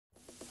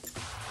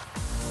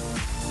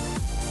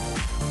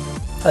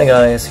Hi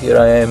guys, here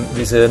I am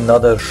with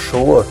another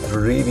short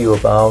review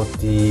about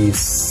the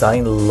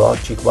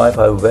Sainlogic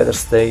Wi-Fi weather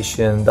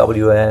station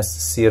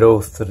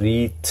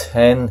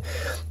WS0310.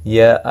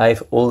 Yeah,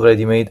 I've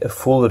already made a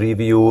full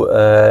review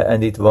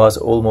and it was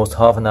almost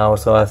half an hour,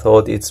 so I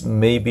thought it's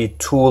maybe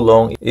too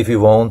long if you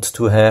want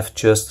to have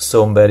just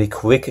some very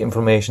quick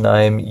information.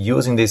 I am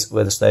using this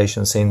weather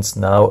station since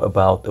now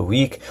about a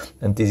week,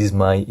 and this is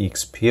my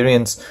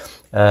experience.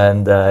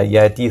 And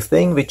yeah, the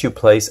thing which you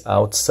place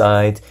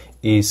outside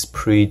is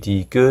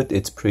pretty good.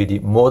 It's pretty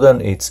modern,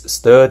 it's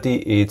sturdy,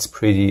 it's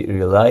pretty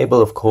reliable.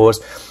 Of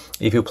course,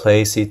 if you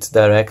place it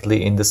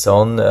directly in the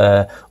sun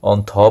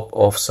on top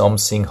of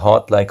something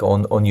hot, like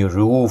on your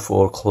roof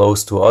or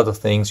close to other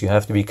things, you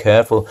have to be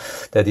careful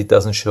that it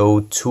doesn't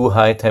show too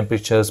high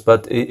temperatures.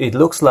 But it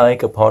looks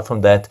like, apart from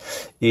that,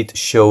 it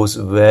shows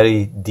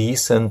very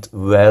decent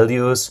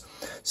values.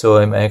 So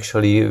I'm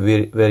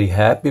actually very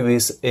happy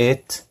with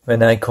it.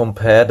 When I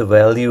compare the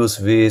values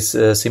with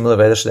similar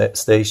weather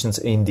stations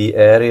in the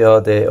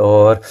area, they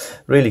are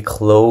really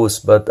close,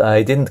 but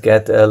I didn't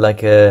get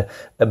like a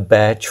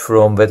badge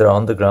from Weather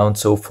Underground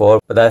so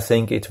far, but I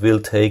think it will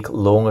take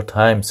longer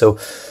time. So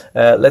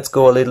let's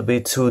go a little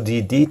bit to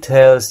the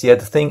details. Yeah,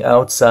 the thing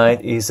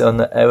outside is on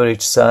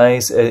average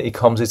size. It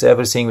comes with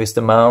everything, with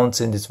the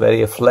mounts, and it's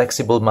very a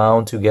flexible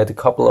mount. You get a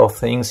couple of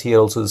things here,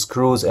 also the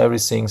screws,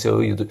 everything, so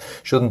you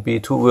shouldn't be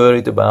too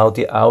worried about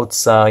the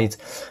outside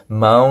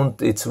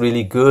mount. It's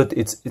really good,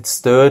 it's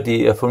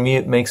sturdy. For me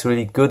it makes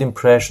really good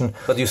impression,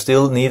 but you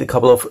still need a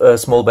couple of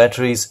small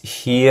batteries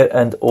here,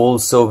 and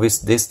also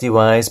with this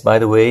device. By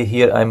the way,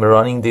 here I'm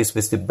running this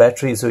with the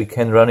battery, so you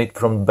can run it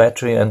from the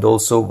battery and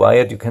also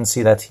wired. You can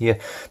see that here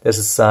there's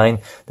a sign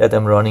that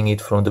I'm running it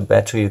from the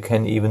battery. You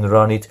can even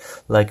run it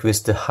like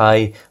with the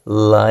high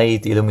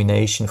light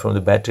illumination from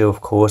the battery. Of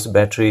course, the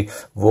battery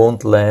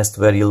won't last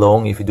very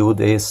long if you do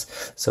this,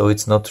 so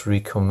it's not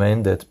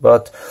recommended,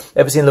 but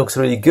everything looks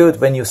really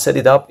good. When you set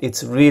it up,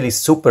 it's really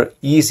super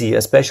easy,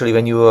 especially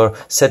when you are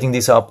setting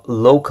this up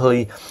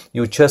locally.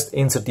 You just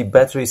insert the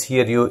batteries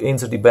here, you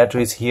insert the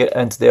batteries here,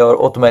 and they are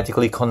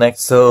automatically connected.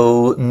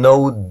 So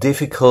no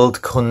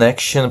difficult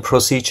connection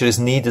procedure is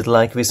needed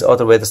like with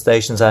other weather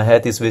stations. I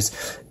had this with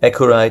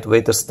Accurate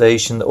weather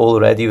station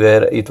already,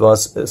 where it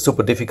was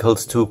super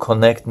difficult to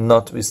connect.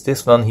 Not with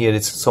this one here,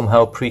 it's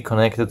somehow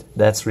pre-connected.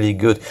 That's really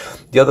good.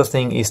 The other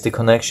thing is the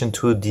connection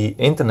to the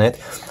internet.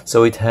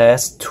 So it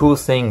has two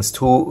things,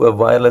 two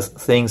wireless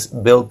things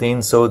built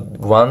in. So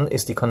one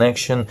is the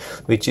connection,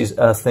 which is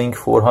I think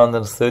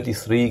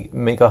 433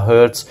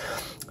 megahertz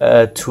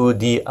to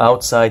the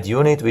outside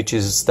unit, which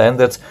is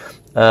standard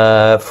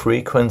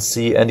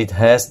frequency, and it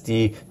has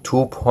the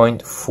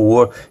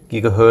 2.4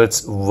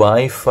 gigahertz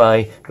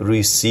Wi-Fi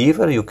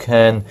receiver. You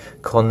can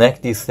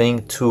connect the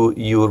thing to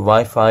your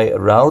Wi-Fi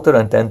router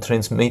and then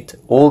transmit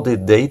all the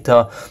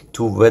data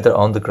to Weather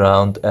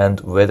Underground and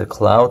Weather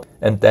Cloud,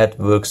 and that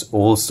works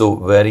also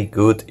very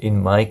good.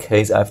 In my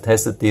case, I've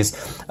tested this.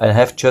 I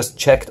have just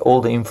checked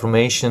all the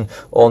information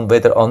on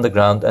Weather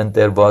Underground, and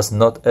there was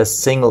not a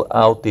single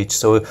outage.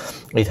 So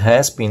it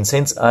has been,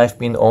 since I've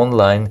been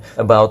online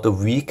about a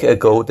week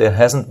ago, there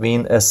hasn't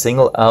been a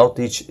single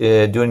outage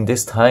during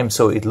this time.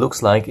 So it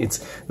looks like it's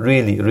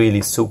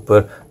really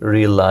super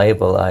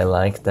reliable. I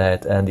like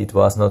that, and it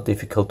was not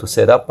difficult to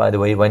set up, by the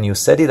way, when you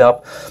set it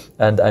up.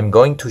 And I'm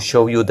going to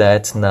show you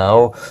that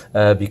now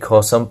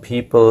because some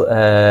people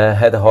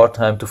had a hard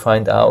time to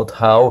find out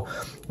how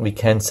we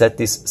can set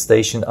this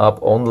station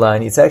up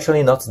online. It's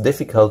actually not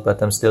difficult,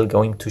 but I'm still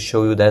going to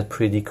show you that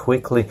pretty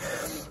quickly.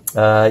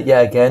 Yeah,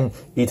 again,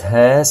 it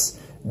has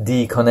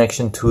the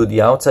connection to the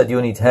outside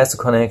unit, it has the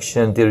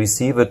connection, the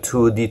receiver,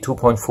 to the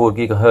 2.4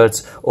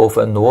 gigahertz of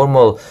a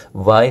normal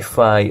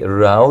Wi-Fi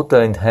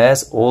router, and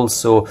has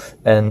also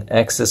an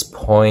access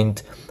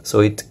point,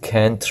 so it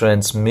can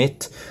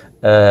transmit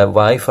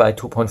Wi-Fi,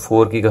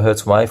 2.4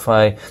 gigahertz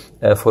Wi-Fi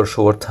for a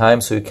short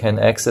time, so you can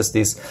access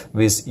this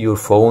with your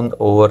phone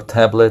or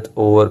tablet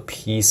or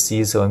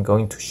PC. So I'm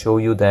going to show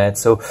you that.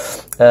 So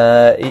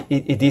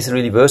it is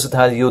really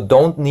versatile. You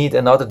don't need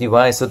another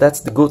device, so that's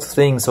the good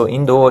thing. So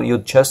indoor you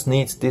just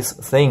need this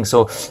thing.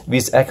 So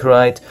with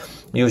Accurate,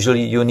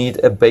 usually you need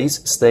a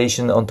base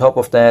station on top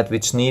of that,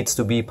 which needs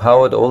to be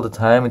powered all the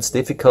time. It's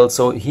difficult.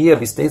 So here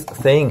with this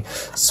thing,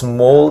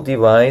 small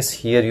device,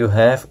 here you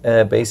have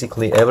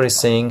basically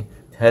everything.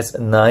 Has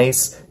a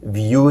nice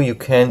view. You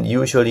can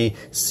usually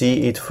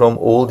see it from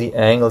all the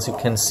angles. You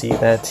can see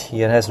that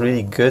here has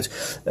really good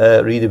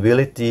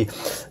readability,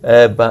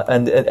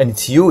 and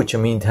it's huge. I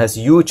mean, it has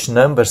huge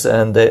numbers,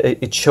 and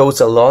it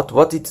shows a lot.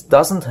 What it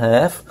doesn't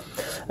have,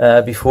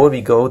 before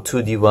we go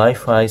to the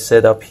Wi-Fi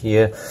setup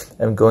here,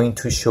 I'm going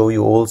to show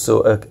you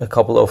also a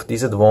couple of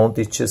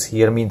disadvantages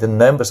here. I mean, the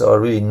numbers are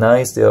really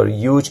nice, they are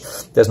huge.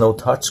 There's no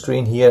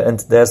touchscreen here, and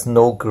there's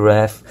no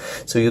graph,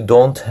 so you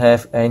don't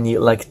have any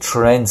like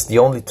trends. The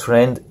only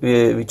trend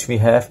which we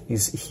have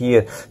is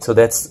here, so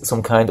that's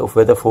some kind of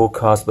weather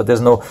forecast, but there's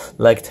no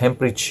like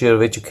temperature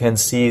which you can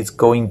see it's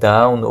going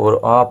down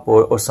or up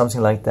or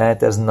something like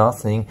that. There's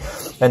nothing,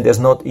 and there's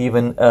not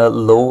even a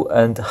low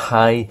and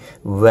high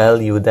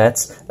value.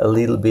 That's was a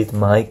little bit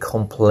my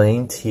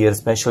complaint here,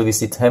 especially with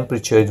the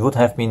temperature. It would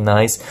have been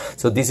nice.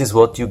 So this is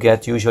what you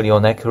get usually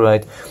on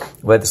accurate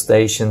weather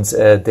stations,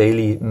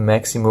 daily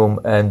maximum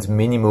and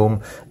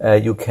minimum.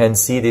 You can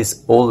see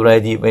this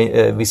already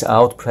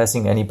without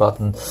pressing any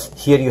button.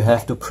 Here you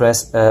have to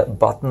press a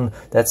button.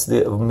 That's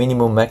the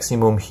minimum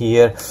maximum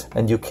here,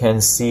 and you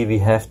can see we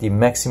have the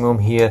maximum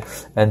here,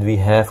 and we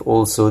have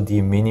also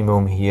the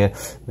minimum here,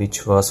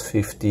 which was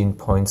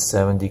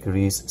 15.7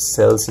 degrees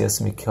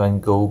Celsius. We can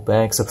go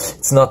back, so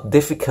it's not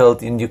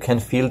difficult, and you can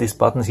feel these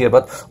buttons here.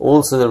 But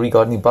also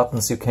regarding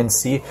buttons, you can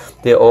see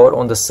they are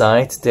on the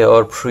side. They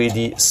are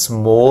pretty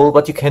small,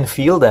 but you can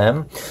feel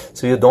them,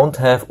 so you don't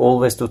have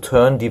always to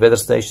turn the weather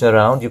station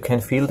around. You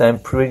can feel them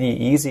pretty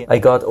easy. I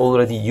got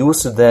already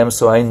used to them,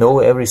 so I know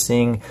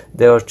everything.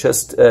 There are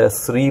just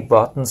 3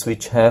 buttons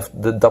which have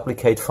the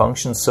duplicate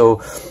function,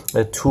 so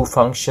 2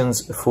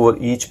 functions for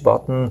each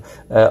button,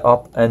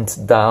 up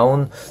and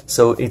down,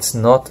 so it's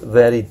not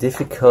very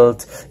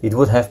difficult. It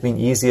would have been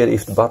easier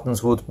if the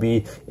buttons would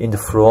be in the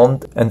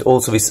front and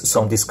also with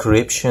some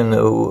description,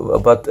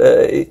 but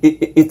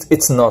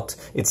it's not.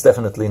 It's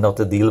definitely not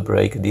a deal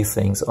breaker. These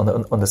things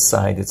on the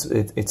side,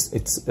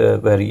 it's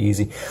very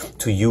easy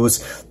to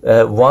use.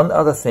 One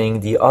other thing,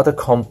 the other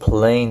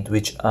complaint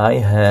which I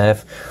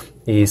have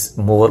is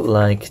more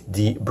like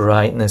the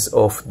brightness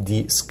of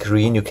the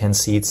screen. You can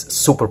see it's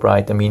super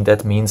bright. I mean,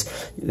 that means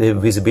the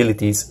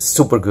visibility is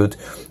super good.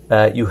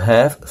 You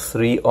have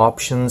 3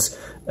 options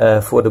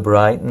for the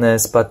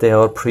brightness, but they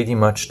are pretty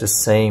much the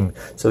same.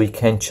 So you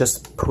can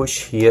just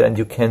push here and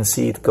you can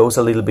see it goes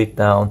a little bit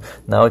down.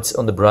 Now it's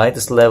on the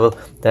brightest level,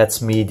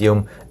 that's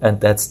medium, and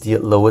that's the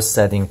lowest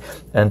setting.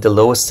 And the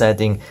lowest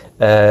setting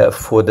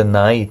for the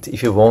night,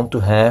 if you want to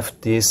have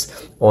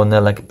this on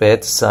a like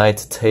bedside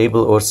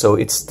table or so,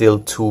 it's still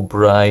too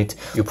bright.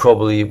 You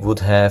probably would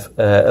have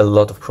a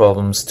lot of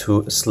problems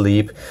to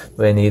sleep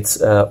when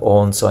it's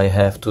on, so I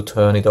have to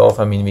turn it off.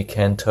 I mean, we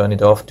can turn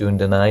it off during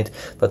the night,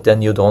 but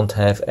then you don't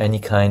have any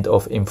kind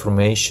of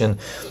information.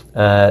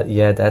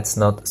 Yeah, that's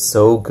not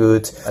so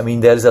good. I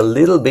mean, there's a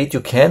little bit,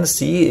 you can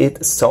see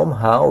it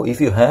somehow. If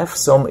you have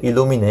some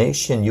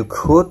illumination, you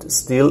could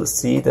still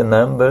see the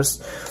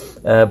numbers,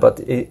 but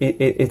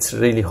it's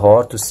really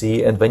hard to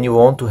see. And when you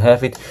want to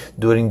have it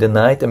during the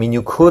night, I mean,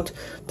 you could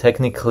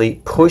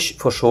technically push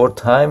for short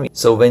time.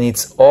 So when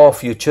it's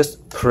off, you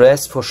just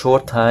press for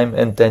short time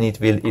and then it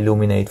will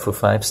illuminate for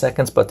 5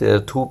 seconds. But there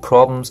are 2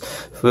 problems.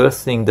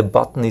 First thing, the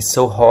button is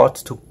so hard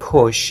to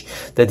push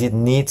that it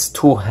needs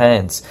 2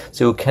 hands.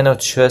 So you cannot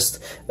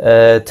just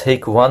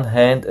take one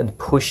hand and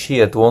push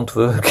here. It won't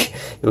work.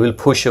 You will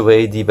push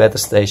away the weather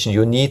station.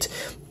 You need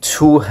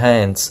 2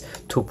 hands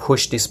to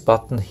push this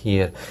button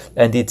here,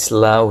 and it's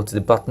loud. The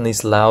button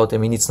is loud. I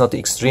mean, it's not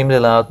extremely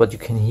loud, but you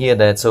can hear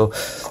that. So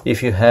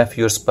if you have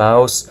your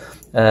spouse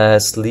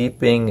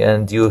sleeping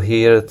and you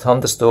hear a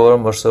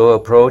thunderstorm or so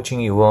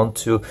approaching, you want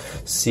to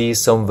see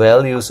some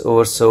values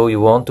or so, you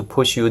want to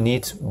push, you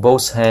need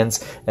both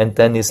hands, and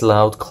then it's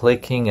loud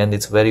clicking and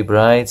it's very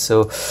bright.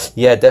 So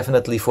yeah,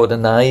 definitely for the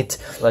night,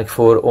 like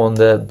for on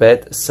the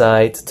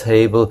bedside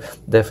table,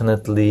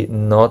 definitely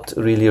not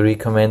really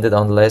recommended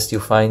unless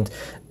you find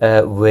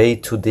a way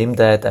to dim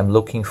that. I'm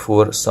looking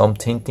for some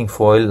tinting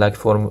foil, like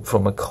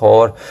from a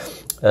car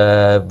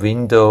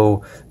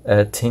window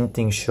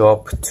tinting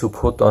shop, to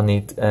put on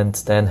it and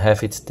then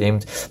have it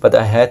dimmed. But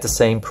I had the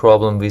same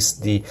problem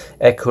with the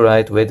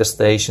accurate weather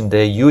station.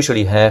 They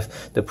usually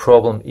have the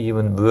problem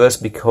even worse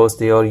because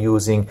they are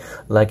using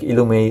like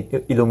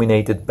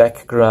illuminated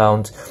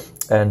background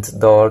and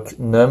dark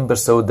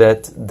numbers, so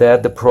that there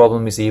the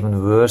problem is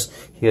even worse.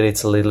 Here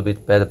it's a little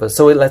bit better. But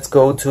so let's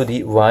go to the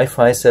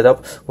Wi-Fi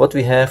setup. What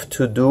we have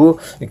to do,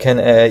 you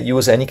can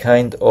use any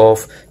kind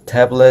of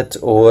tablet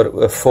or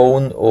a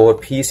phone or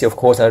PC. Of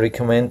course, I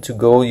recommend to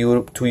go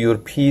to your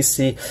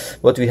PC.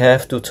 What we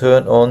have to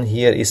turn on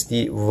here is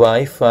the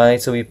Wi-Fi.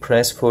 So we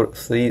press for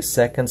 3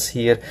 seconds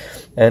here,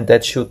 and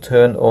that should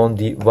turn on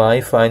the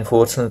Wi-Fi.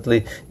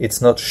 Unfortunately, it's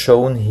not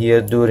shown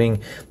here during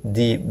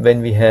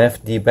when we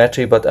have the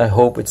battery, but I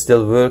hope it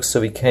still works.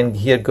 So we can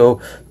here go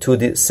to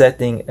the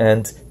setting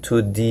and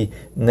to the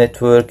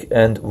network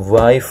and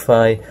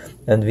Wi-Fi,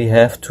 and we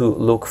have to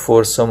look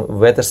for some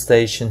weather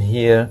station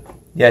here.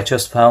 Yeah, I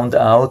just found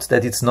out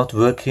that it's not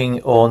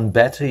working on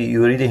battery.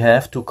 You really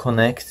have to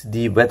connect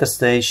the weather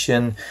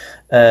station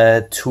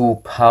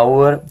to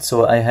power.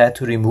 So I had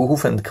to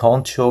remove and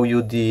can't show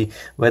you the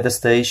weather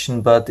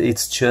station, but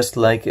it's just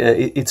like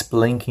it's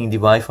blinking. The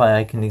Wi-Fi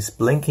icon is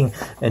blinking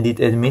and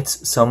it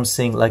emits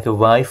something like a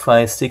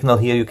Wi-Fi signal.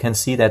 Here you can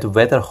see that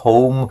weather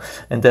home,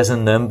 and there's a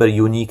number,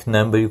 unique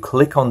number. You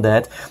click on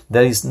that.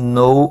 There is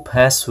no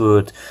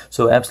password,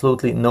 so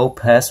absolutely no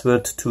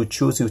password to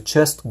choose. You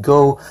just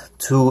go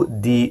to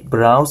the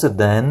browser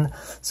then.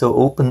 So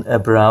open a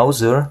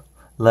browser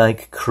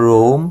like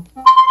Chrome,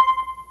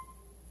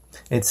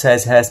 It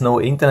says has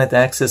no internet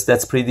access.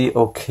 That's pretty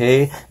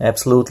okay,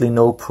 absolutely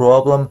no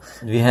problem.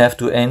 We have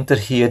to enter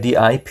here the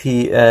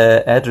IP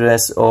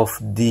address of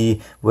the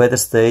weather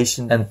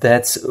station, and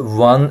that's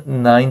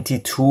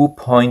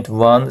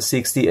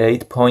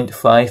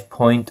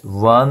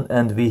 192.168.5.1,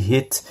 and we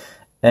hit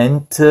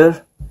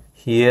enter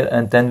here,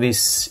 and then we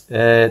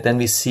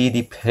see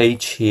the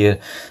page here.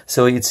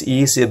 So it's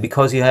easier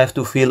because you have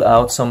to fill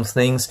out some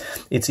things.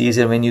 It's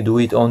easier when you do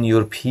it on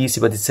your PC,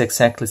 but it's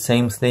exactly the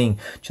same thing.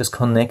 Just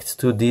connect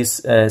to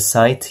this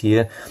site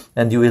here,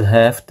 and you will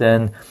have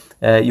then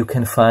you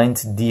can find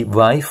the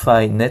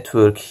Wi-Fi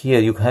network here.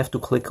 You have to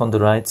click on the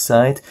right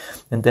side,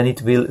 and then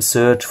it will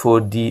search for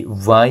the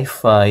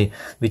Wi-Fi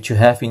which you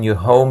have in your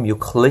home. You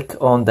click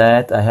on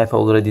that. I have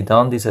already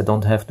done this. I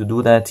don't have to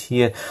do that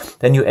here.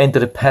 Then you enter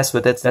the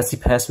password. That's the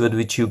password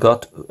which you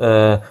got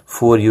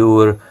for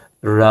your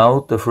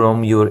router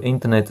from your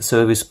internet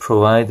service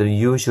provider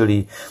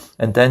usually.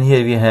 And then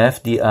here we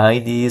have the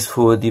IDs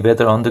for the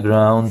Weather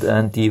Underground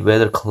and the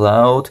Weather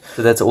Cloud.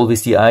 So that's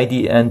always the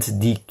ID and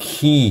the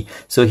key.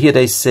 So here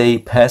they say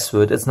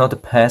password. That's not a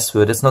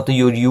password. That's not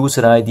your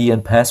user ID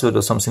and password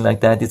or something like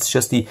that. It's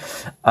just the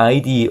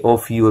ID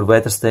of your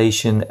weather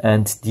station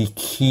and the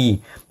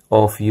key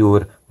of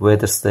your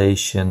weather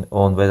station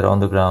on Weather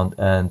Underground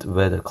and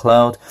Weather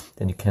Cloud.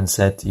 Then you can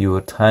set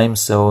your time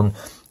zone,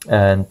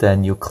 and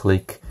then you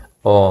click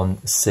on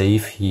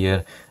save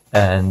here,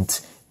 and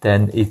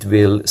then it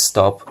will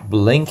stop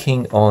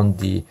blinking on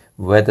the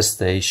weather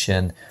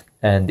station,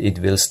 and it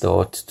will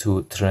start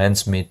to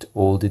transmit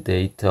all the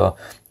data,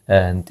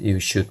 and you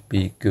should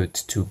be good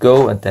to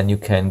go. And then you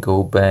can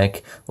go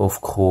back.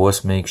 Of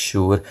course, make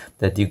sure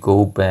that you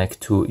go back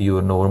to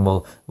your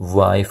normal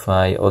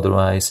Wi-Fi,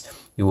 otherwise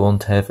you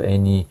won't have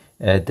any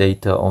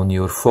data on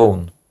your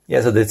phone.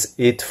 Yeah, so that's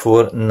it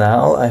for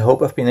now. I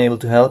hope I've been able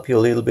to help you a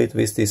little bit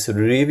with this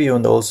review,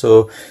 and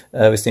also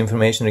with the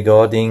information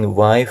regarding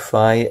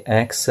Wi-Fi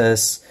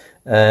access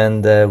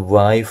and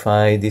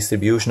Wi-Fi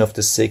distribution of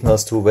the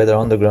signals to Weather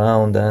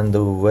Underground and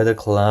the Weather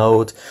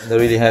Cloud. And I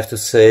really have to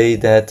say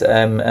that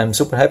I'm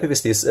super happy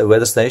with this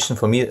weather station.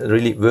 For me, it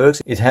really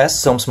works. It has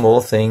some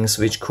small things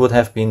which could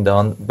have been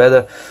done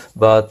better,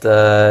 but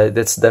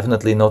that's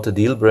definitely not a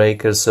deal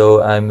breaker.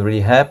 So I'm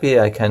really happy.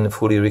 I can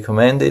fully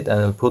recommend it,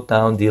 and I'll put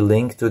down the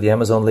link to the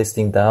Amazon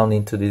listing down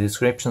into the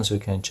description, so you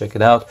can check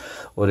it out,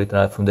 or it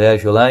right from there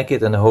if you like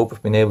it. And I hope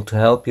I've been able to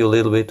help you a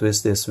little bit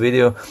with this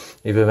video.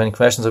 If you have any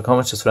questions or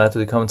comments, just write to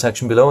the comment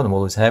section below, and I'm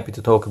always happy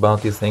to talk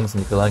about these things.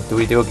 And if you like the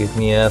video, give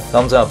me a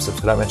thumbs up,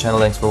 subscribe my channel.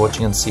 Thanks for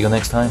watching, and see you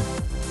next time.